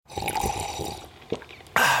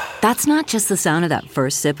That's not just the sound of that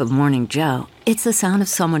first sip of Morning Joe. It's the sound of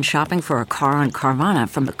someone shopping for a car on Carvana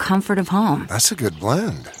from the comfort of home. That's a good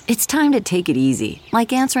blend. It's time to take it easy,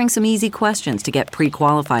 like answering some easy questions to get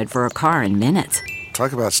pre-qualified for a car in minutes.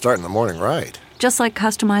 Talk about starting the morning right. Just like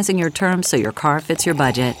customizing your terms so your car fits your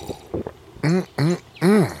budget.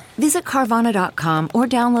 Visit Carvana.com or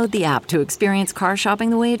download the app to experience car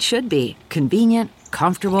shopping the way it should be. Convenient,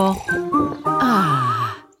 comfortable. Ah.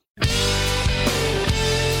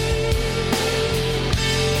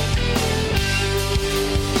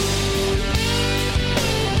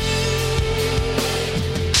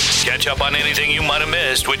 Catch up on anything you might have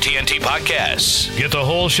missed with TNT Podcasts. Get the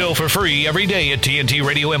whole show for free every day at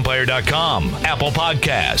TNTRadioEmpire.com, Apple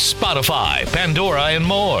Podcasts, Spotify, Pandora, and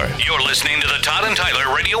more. You're listening to the Todd and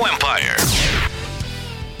Tyler Radio Empire.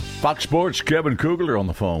 Fox Sports, Kevin Kugler on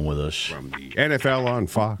the phone with us. From the NFL on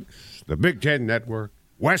Fox, the Big Ten Network,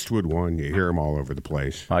 Westwood One, you hear them all over the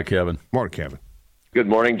place. Hi, Kevin. Morning, Kevin. Good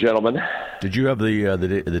morning, gentlemen. Did you have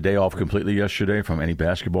the day off completely yesterday from any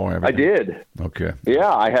basketball or everything? I did. Okay. Yeah,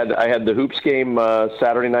 I had the hoops game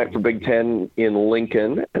Saturday night for Big Ten in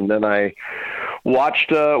Lincoln, and then I watched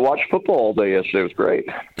football all day yesterday. It was great.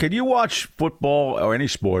 Can you watch football or any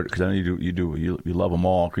sport? Because I know you love them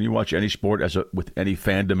all. Can you watch any sport with any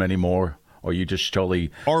fandom anymore, or you just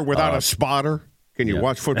totally or without a spotter? Can you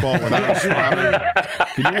watch football without a spotter?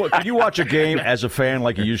 Can you watch a game as a fan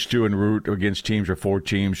like you used to and root against teams or for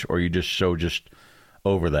teams, or are you just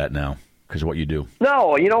over that now because of what you do?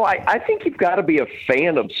 No, I think you've got to be a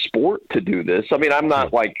fan of sport to do this. I mean, I'm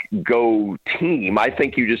not like go team. I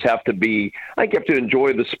think you just have to you have to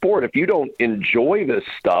enjoy the sport. If you don't enjoy this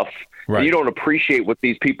stuff, right, you don't appreciate what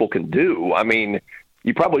these people can do, I mean,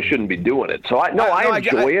 you probably shouldn't be doing it. So I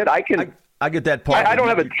enjoy it. I get that part. I don't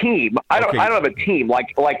have a team. I don't have a team.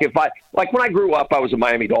 Like when I grew up, I was a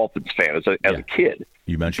Miami Dolphins fan as a kid.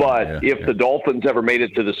 You mentioned, but if the Dolphins ever made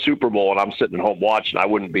it to the Super Bowl and I'm sitting at home watching, I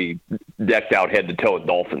wouldn't be decked out head to toe in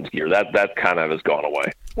Dolphins gear. That kind of has gone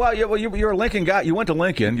away. Well, you're a Lincoln guy. You went to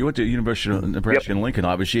Lincoln. You went to University of Nebraska in Lincoln,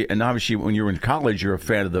 obviously. And obviously, when you were in college, you're a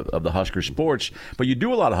fan of the Husker sports. But you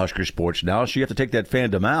do a lot of Husker sports now, so you have to take that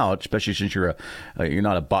fandom out, especially since you're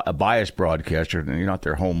not a biased broadcaster and you're not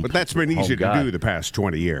their home. But that's been easy to do the past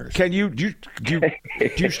 20 years. Can you do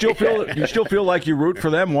you still feel like you root for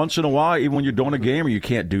them once in a while, even when you're doing a game, or you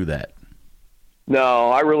can't do that? No,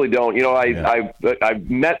 I really don't. I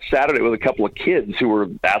met Saturday with a couple of kids who were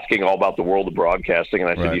asking all about the world of broadcasting, and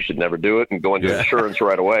I said, You should never do it and go into insurance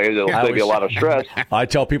right away. It'll save you a lot of stress. I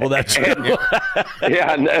tell people that too.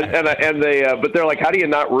 and they, but they're like, how do you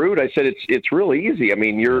not root? I said, it's really easy. I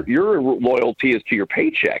mean, your loyalty is to your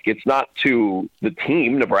paycheck. It's not to the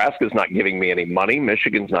team. Nebraska's not giving me any money.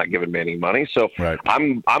 Michigan's not giving me any money. So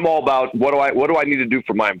I'm all about what do I need to do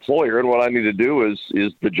for my employer, and what I need to do is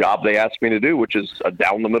the job they asked me to do, which is a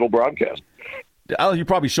down-the-middle broadcast. You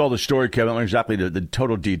probably saw the story, Kevin. I don't know exactly the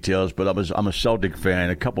total details, but I'm a Celtic fan.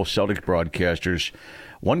 A couple of Celtic broadcasters.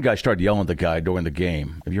 One guy started yelling at the guy during the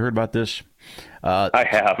game. Have you heard about this? I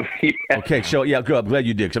have. Yeah. Okay, so good. I'm glad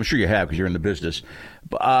you did, because I'm sure you have, because you're in the business.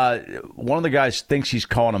 One of the guys thinks he's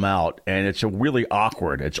calling him out, and it's really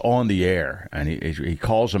awkward. It's on the air, and he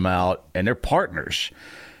calls him out, and they're partners.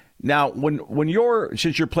 Now,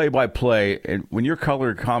 since you're play-by-play, and when your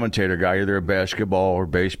color commentator guy, either a basketball or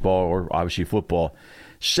baseball or obviously football,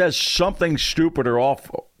 says something stupid or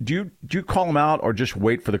off, do you call him out or just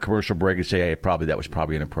wait for the commercial break and say, hey, that was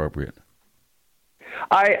probably inappropriate?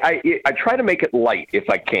 I try to make it light if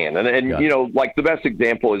I can. And like the best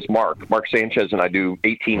example is Mark Sanchez, and I do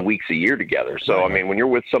 18 weeks a year together. So, I mean, when you're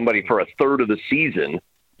with somebody for a third of the season,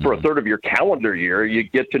 for a third of your calendar year, you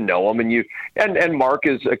get to know him, and Mark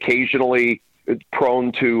is occasionally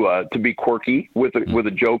prone to be quirky with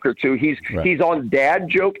a joke or two. He's on dad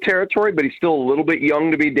joke territory, but he's still a little bit young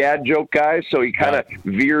to be dad joke guy, so he kind of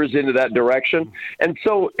veers into that direction. And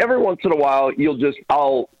so every once in a while,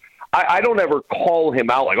 I don't ever call him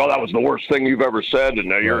out like, oh, that was the worst thing you've ever said, and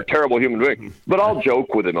you're a terrible human being. But I'll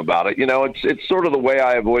joke with him about it. It's sort of the way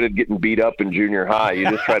I avoided getting beat up in junior high. You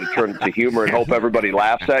just try to turn it to humor and hope everybody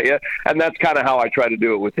laughs at you. And that's kind of how I try to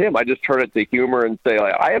do it with him. I just turn it to humor and say,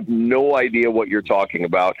 like, I have no idea what you're talking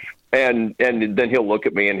about. And then he'll look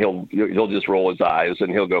at me and he'll just roll his eyes and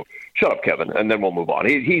he'll go, shut up, Kevin, and then we'll move on.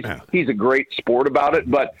 He's a great sport about it,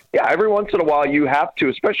 but yeah, every once in a while you have to,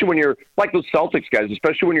 especially when you're like those Celtics guys,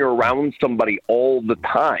 especially when you're around somebody all the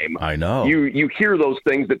time. I know. You hear those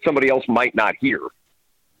things that somebody else might not hear.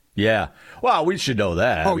 Yeah. Well, we should know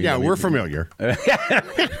that. Oh, we're familiar. What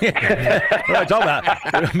I'm talking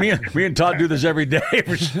about. Me and Todd do this every day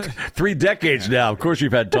for 3 decades now. Of course,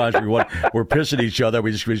 we've had times where we're pissing each other.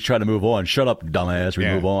 We just try to move on. Shut up, dumbass. We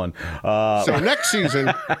move on. So next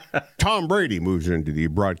season, Tom Brady moves into the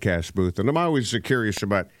broadcast booth, and I'm always curious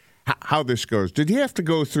about how this goes. Did he have to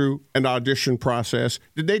go through an audition process?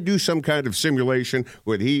 Did they do some kind of simulation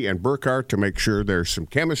with he and Burkhardt to make sure there's some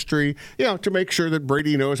chemistry, to make sure that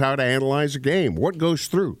Brady knows how to analyze a game? What goes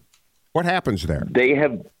through? What happens there? They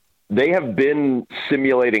have been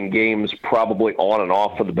simulating games probably on and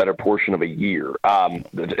off for the better portion of a year.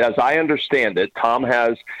 As I understand it, Tom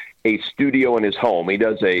has a studio in his home. He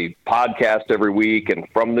does a podcast every week, and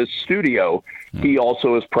from this studio, he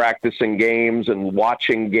also is practicing games and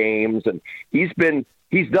watching games, and he's done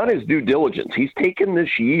his due diligence. He's taken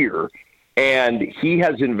this year, and he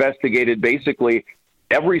has investigated basically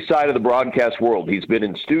every side of the broadcast world. He's been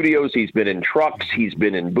in studios, he's been in trucks, he's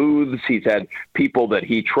been in booths, he's had people that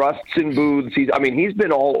he trusts in booths. He's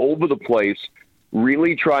been all over the place,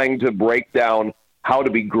 really trying to break down how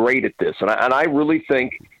to be great at this. And I really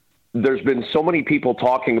think there's been so many people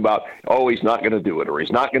talking about, he's not going to do it, or he's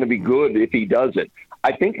not going to be good if he does it.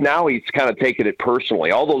 I think now he's kind of taken it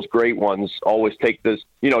personally. All those great ones always take this,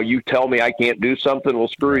 you tell me I can't do something, well,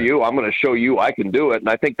 screw you. I'm going to show you I can do it. And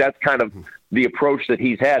I think that's kind of the approach that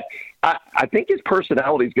he's had. I think his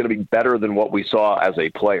personality is going to be better than what we saw as a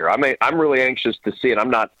player. I'm really anxious to see it.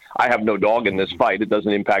 I have no dog in this fight. It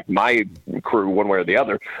doesn't impact my crew one way or the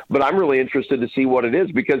other, but I'm really interested to see what it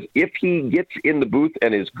is, because if he gets in the booth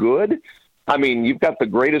and is good, you've got the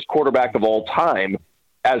greatest quarterback of all time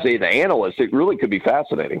as an analyst. It really could be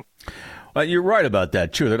fascinating. You're right about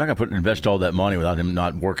that, too. They're not going to invest all that money without him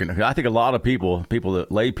not working. I think a lot of people that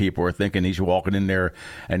lay people are thinking he's walking in there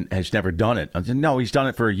and has never done it. I said, no, he's done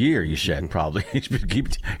it for a year, you said, probably.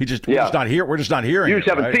 We're just not here. We're just not hearing it. You just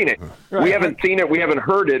haven't seen it. Right. We haven't seen it. We haven't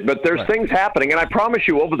heard it, but there's things happening. And I promise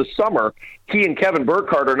you, over the summer, he and Kevin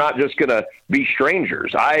Burkhardt are not just going to be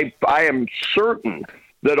strangers. I am certain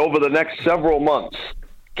that over the next several months,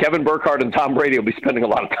 Kevin Burkhardt and Tom Brady will be spending a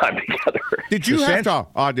lot of time together. Did you have to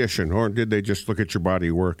audition, or did they just look at your body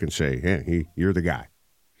of work and say, "Hey, you're the guy"?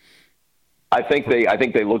 I think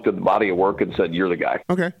they looked at the body of work and said, "You're the guy."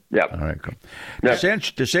 Okay. Yeah. All right. Cool.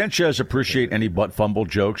 Does Sanchez appreciate any butt fumble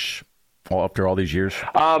jokes after all these years?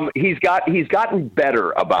 He's gotten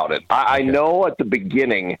better about it. I know at the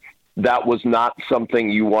beginning that was not something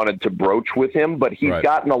you wanted to broach with him, but he's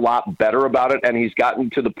gotten a lot better about it, and he's gotten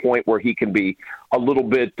to the point where he can be a little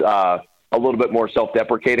bit more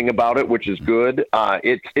self-deprecating about it, which is good.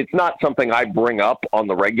 It's not something I bring up on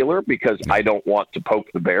the regular because I don't want to poke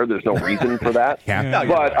the bear. There's no reason for that.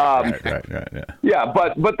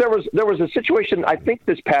 But there was a situation, I think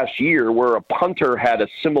this past year, where a punter had a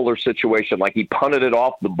similar situation. Like he punted it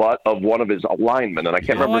off the butt of one of his linemen, and I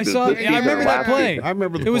can't remember. I remember that play. I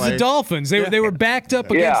remember the play. It was the Dolphins. They were backed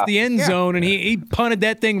up against the end zone, and he punted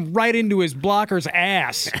that thing right into his blocker's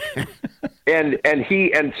ass. And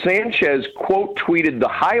Sanchez quote tweeted the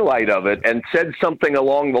highlight of it and said something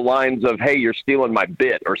along the lines of, "Hey, you're stealing my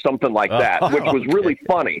bit," or something like that, which was really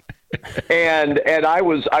funny. And I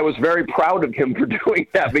was very proud of him for doing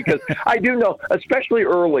that, because I do know, especially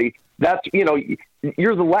early, that's,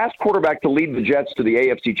 you're the last quarterback to lead the Jets to the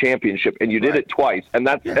AFC Championship, and you did it twice. And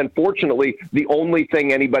that's unfortunately the only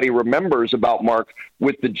thing anybody remembers about Mark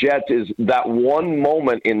with the Jets is that one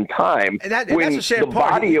moment in time when the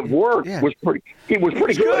body of work was pretty. He was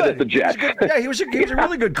pretty good at the Jets. He was a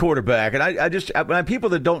really good quarterback. And I just, when people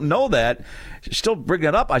that don't know that still bring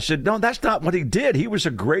that up, I said, no, that's not what he did. He was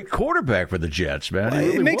a great quarterback for the Jets, man.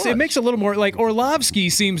 It makes a little more like Orlovsky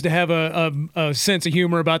seems to have a sense of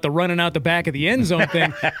humor about the running out the back of the end zone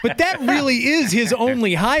thing, but that really is his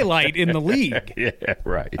only highlight in the league. Yeah,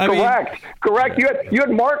 right. Correct. You had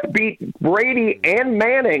Mark beat Brady and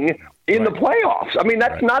Manning in the playoffs.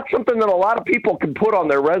 That's not something that a lot of people can put on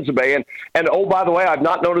their resume. And oh, by the way, I've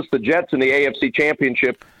not noticed the Jets in the AFC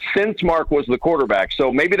Championship since Mark was the quarterback.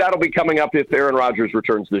 So maybe that'll be coming up if Aaron Rodgers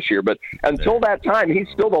returns this year. But until that time, he's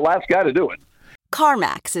still the last guy to do it.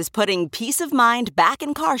 CarMax is putting peace of mind back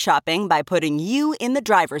in car shopping by putting you in the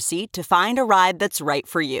driver's seat to find a ride that's right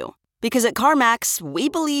for you. Because at CarMax, we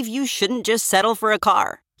believe you shouldn't just settle for a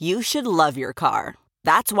car. You should love your car.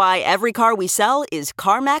 That's why every car we sell is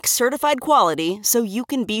CarMax certified quality, so you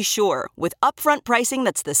can be sure with upfront pricing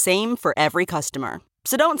that's the same for every customer.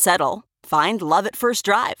 So don't settle. Find love at first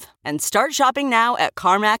drive and start shopping now at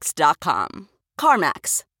CarMax.com.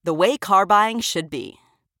 CarMax, the way car buying should be.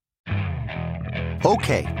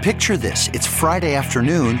 Okay, picture this. It's Friday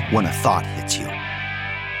afternoon when a thought hits you.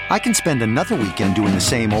 I can spend another weekend doing the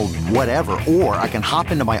same old whatever, or I can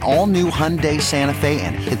hop into my all-new Hyundai Santa Fe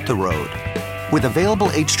and hit the road. With available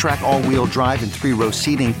H-Track all-wheel drive and 3-row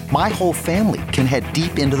seating, my whole family can head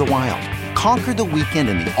deep into the wild. Conquer the weekend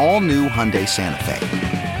in the all-new Hyundai Santa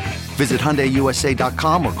Fe. Visit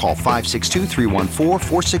HyundaiUSA.com or call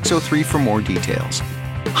 562-314-4603 for more details.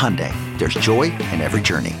 Hyundai, there's joy in every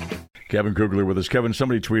journey. Kevin Kugler with us. Kevin,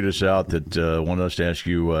 somebody tweeted us out that wanted us to ask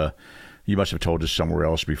you, you must have told us somewhere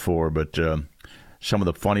else before, but some of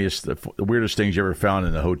the funniest, the weirdest things you ever found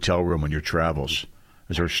in the hotel room on your travels.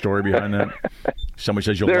 Is there a story behind that? Somebody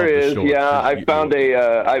says you'll love the story. There is, yeah. I found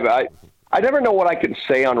I never know what I can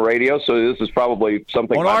say on radio, so this is probably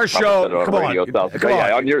something on our show. Come on,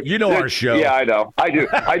 on your, you know our show. Yeah, I know. I do.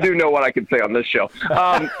 I do know what I can say on this show.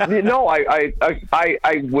 No, I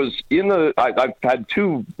was in the. I've had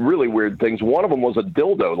two really weird things. One of them was a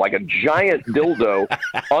dildo, like a giant dildo,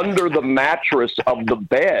 under the mattress of the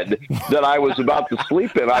bed that I was about to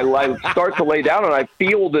sleep in. I start to lay down and I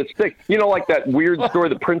feel this thing. You know, like that weird story,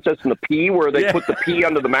 The Princess and the Pea, where they put the pea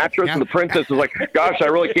under the mattress, and the princess is like, "Gosh, I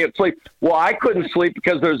really can't sleep." Well, I couldn't sleep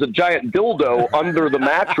because there's a giant dildo under the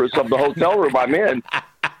mattress of the hotel room I'm in.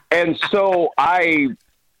 And so I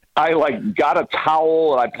like got a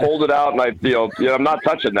towel and I pulled it out and I'm not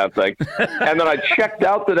touching that thing. And then I checked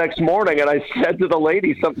out the next morning and I said to the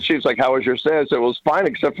lady something. She was like, "How was your stay?" I said, "It was fine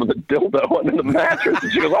except for the dildo under the mattress."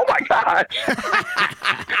 And she goes, "Oh my gosh."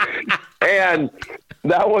 And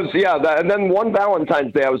that was, and then one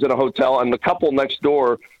Valentine's Day I was in a hotel and the couple next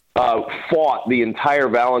door fought the entire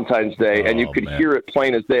Valentine's Day, and you could hear it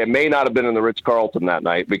plain as day. It may not have been in the Ritz-Carlton that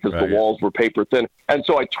night because the walls were paper thin, and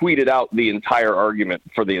so I tweeted out the entire argument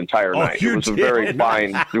for the entire night. It was a very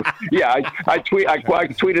fine. Yeah, I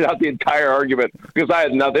tweeted out the entire argument because I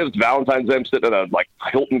had nothing. It was Valentine's Day. I'm sitting in a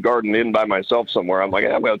Hilton Garden Inn by myself somewhere. I'm like,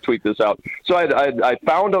 I'm going to tweet this out. So I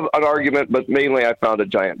found an argument, but mainly I found a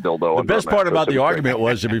giant dildo. The best part about the argument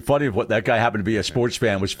was, it'd be funny if that guy happened to be a sports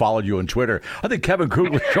fan, was followed you on Twitter. I think Kevin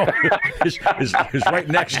Kugler is right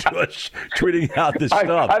next to us tweeting out this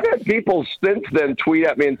stuff. I've had people since then tweet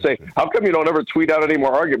at me and say, "How come you don't ever tweet out any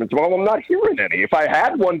more arguments?" Well, I'm not hearing any. If I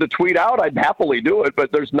had one to tweet out, I'd happily do it,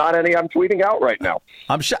 but there's not any I'm tweeting out right now.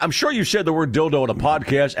 I'm sure you said the word dildo on a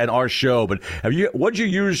podcast and our show, but what'd you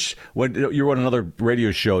use when you were on another radio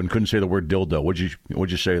show and couldn't say the word dildo?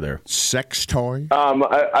 What'd you say there? Sex toy?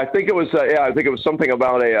 I think it was I think it was something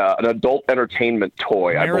about an adult entertainment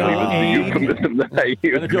toy. I believe is the euphemism that I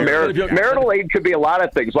used. Marital aid could be a lot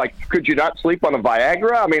of things. Like, could you not sleep on a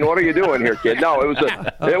Viagra? I mean, what are you doing here, kid? No, it was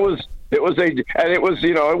it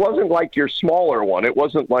wasn't like your smaller one. It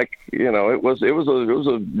wasn't like, it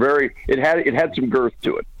had some girth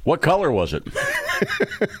to it. What color was it?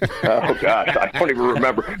 Oh gosh, I don't even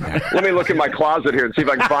remember. Let me look in my closet here and see if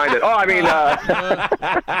I can find it. Oh, I mean,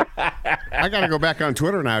 I got to go back on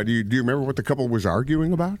Twitter now. Do you remember what the couple was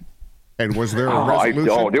arguing about? And was there a resolution? I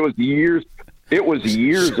don't. It was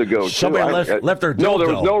years ago. Somebody left their dildo. No, there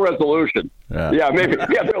was no resolution. Yeah, maybe.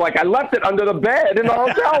 Yeah, they're like, I left it under the bed in the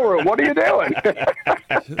hotel room. What are you doing?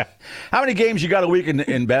 How many games you got a week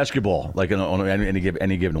in basketball? Like on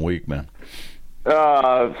any given week, man?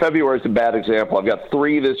 February is a bad example. I've got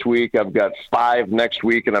 3 this week. I've got 5 next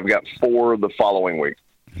week, and I've got 4 the following week.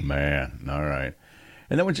 Man, all right.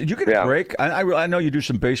 And then did you get a break? I know you do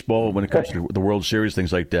some baseball when it comes to the World Series,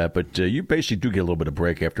 things like that, but you basically do get a little bit of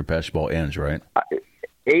break after basketball ends, right?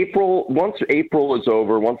 Once April is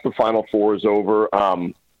over, once the Final Four is over,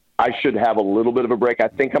 I should have a little bit of a break. I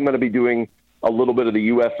think I'm going to be doing a little bit of the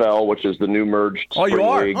UFL, which is the new merged spring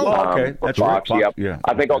league. Oh, okay. That's Fox. right. Yep. Yeah.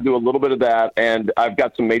 I think I'll do a little bit of that, and I've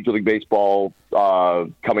got some Major League Baseball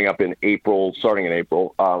coming up in April, starting in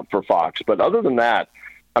April for Fox. But other than that,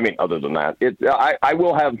 I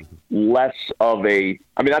will have less of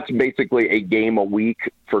that's basically a game a week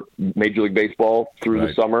for Major League Baseball through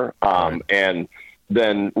the summer. And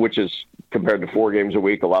then, which is compared to 4 games a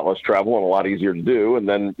week, a lot less travel and a lot easier to do. And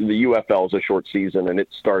then the UFL is a short season and it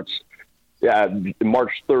starts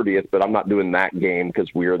March 30th, but I'm not doing that game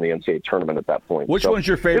because we're in the NCAA tournament at that point. Which one's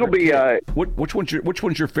your favorite? It'll be which one's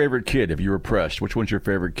your favorite kid? If you were pressed, which one's your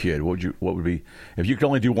favorite kid? What would be if you could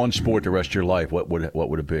only do one sport the rest of your life? What would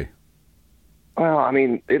it be? Well, I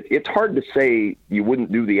mean, it's hard to say you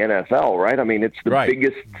wouldn't do the NFL, right? I mean, it's the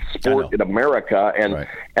biggest sport in America, and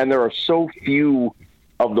there are so few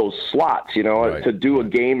of those slots, to do a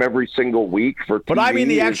game every single week for TV. But I mean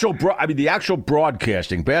the actual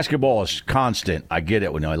broadcasting. Basketball is constant. I get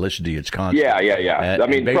it when I listen to you. It's constant. Yeah. I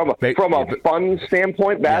mean, from a fun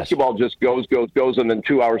standpoint, basketball just goes, and then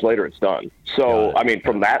 2 hours later it's done. So, I mean,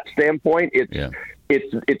 from that standpoint,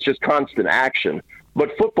 it's just constant action.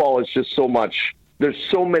 But football is just so much there's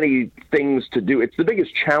so many things to do. It's the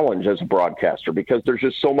biggest challenge as a broadcaster because there's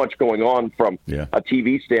just so much going on from a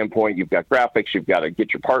TV standpoint. You've got graphics, you've got to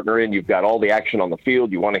get your partner in, you've got all the action on the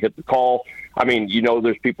field, you want to hit the call. I mean,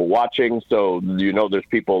 there's people watching, so there's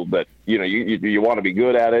people that you want to be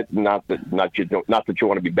good at it. Not that you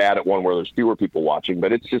want to be bad at one where there's fewer people watching,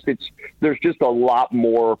 but there's just a lot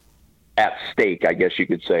more at stake, I guess you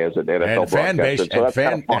could say, as an NFL broadcaster. So that's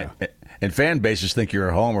kind of fun. And fan bases think you're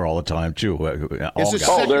a homer all the time too.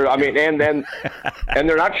 And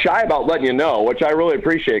they're not shy about letting you know, which I really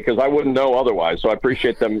appreciate because I wouldn't know otherwise. So I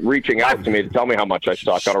appreciate them reaching out to me to tell me how much I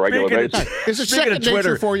suck on a regular basis. Is it second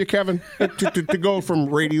nature for you, Kevin, to go from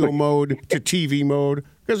radio mode to TV mode?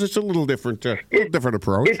 Because it's a little different, different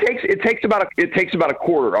approach. It takes about a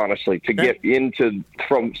quarter, honestly, to get to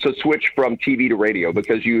switch from TV to radio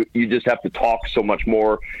because you just have to talk so much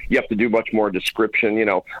more. You have to do much more description.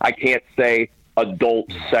 I can't say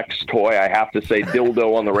adult sex toy. I have to say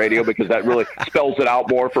dildo on the radio because that really spells it out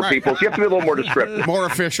more for people. So you have to be a little more descriptive, more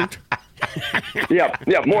efficient. Yeah,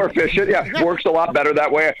 more efficient. Yeah, works a lot better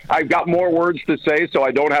that way. I've got more words to say, so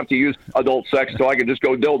I don't have to use adult sex, so I can just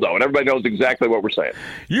go dildo, and everybody knows exactly what we're saying.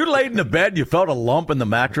 You laid in the bed, you felt a lump in the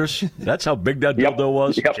mattress. That's how big that dildo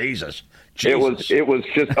was. Yep. Jesus. It was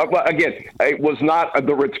just again. It was not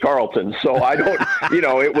the Ritz-Carlton, so I don't.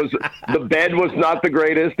 It was the bed was not the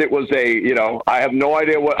greatest. It was I have no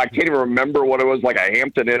idea I can't even remember what it was, like a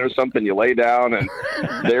Hampton Inn or something. You lay down and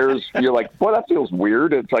you're like, boy, that feels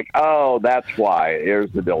weird. It's like, oh, that's why. Here's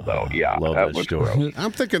the dildo. Yeah, love that story.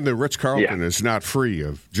 I'm thinking the Ritz-Carlton is not free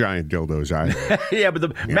of giant dildos either. Yeah, but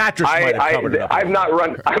the mattress might have covered it up. I've not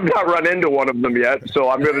run into one of them yet, so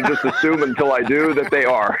I'm going to just assume until I do that they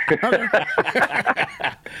are.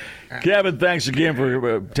 Kevin, thanks again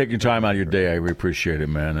for taking time out of your day. I appreciate it,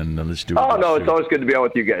 man. And let's do it. Oh, no, it's always good to be on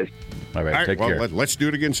with you guys. All right, take care. Let's do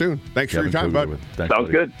it again soon. Thanks for your time, bud.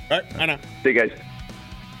 Sounds good. All right, I know. See you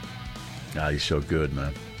guys. He's so good,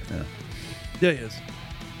 man. Yeah, he is.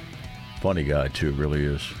 Funny guy, too, really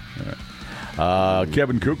is. All right.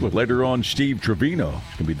 Kevin Kugler. Later on, Steve Trevino.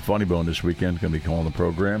 It's going to be the Funny Bone this weekend. Going to be calling the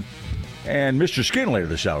program. And Mr. Skin later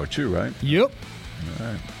this hour, too, right? Yep. All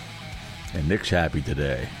right. And Nick's happy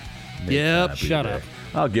today. Shut up.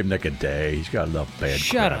 I'll give Nick a day. He's got enough bad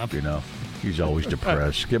crap, He's always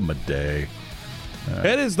depressed. Give him a day.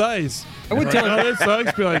 It is nice. I would tell him it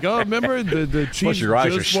sucks. Be like, remember the Chiefs? Plus, your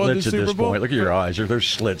eyes are just won the slits at Super this Bowl? point. Look at your eyes. There's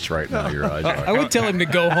slits right now. Your eyes are. I would tell him to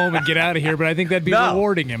go home and get out of here, but I think that'd be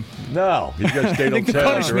rewarding him. No, he's got to stay. I think the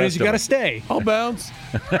punishment is you got to stay. I'll bounce.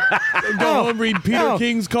 Go home, read Peter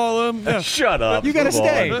King's column. Yeah. Shut up. You got to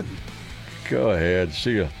stay. On. Go ahead.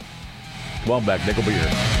 See ya. Come on back. Nick will be here.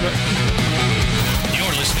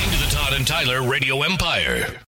 You're listening to the Todd and Tyler Radio Empire.